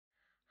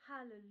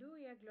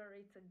Hallelujah,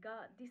 glory to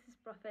God. This is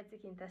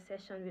prophetic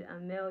intercession with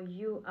Amel.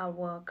 You are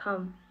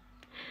welcome.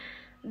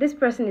 This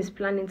person is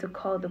planning to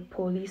call the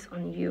police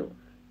on you.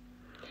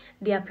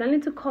 They are planning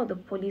to call the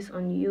police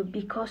on you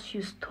because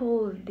you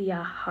stole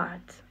their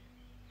heart.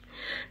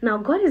 Now,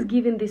 God is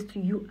giving this to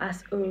you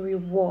as a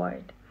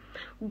reward.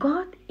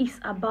 God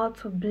is about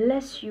to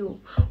bless you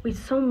with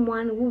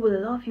someone who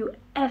will love you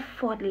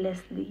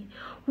effortlessly,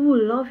 who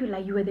will love you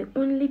like you are the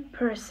only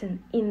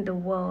person in the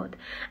world.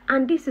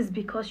 And this is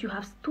because you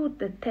have stood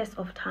the test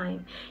of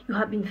time. You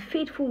have been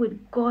faithful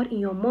with God in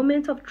your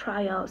moment of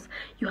trials.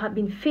 You have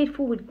been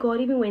faithful with God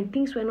even when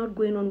things were not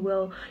going on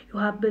well. You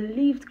have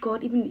believed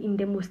God even in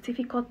the most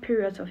difficult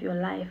periods of your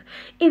life.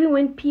 Even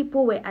when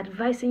people were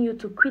advising you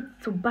to quit,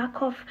 to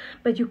back off,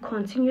 but you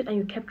continued and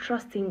you kept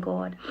trusting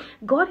God.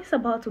 God is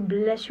about to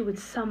bless you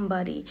with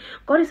somebody.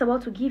 God is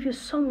about to give you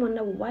someone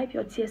that will wipe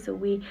your tears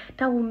away,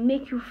 that will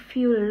make you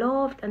feel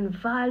loved and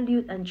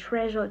valued and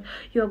treasured.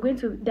 They are going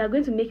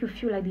to make you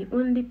feel like the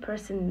only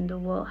person in the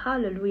world.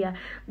 Hallelujah.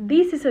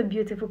 This is a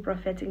beautiful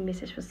prophetic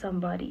message for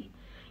somebody.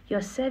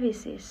 Your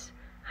services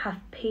have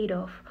paid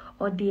off,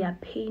 or they are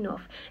paying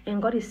off,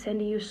 and God is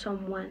sending you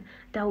someone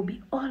that will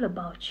be all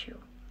about you.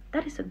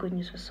 That is a good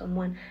news for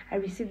someone. I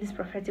received this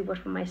prophetic word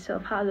for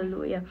myself.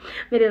 Hallelujah.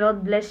 May the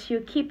Lord bless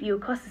you, keep you,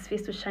 cause his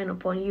face to shine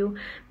upon you.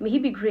 May he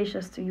be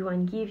gracious to you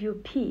and give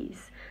you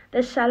peace.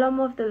 The shalom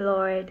of the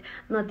Lord,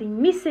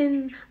 nothing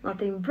missing,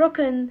 nothing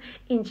broken,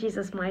 in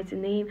Jesus' mighty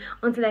name.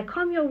 Until I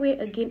come your way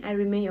again, I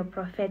remain your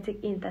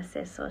prophetic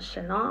intercessor.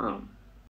 Shalom.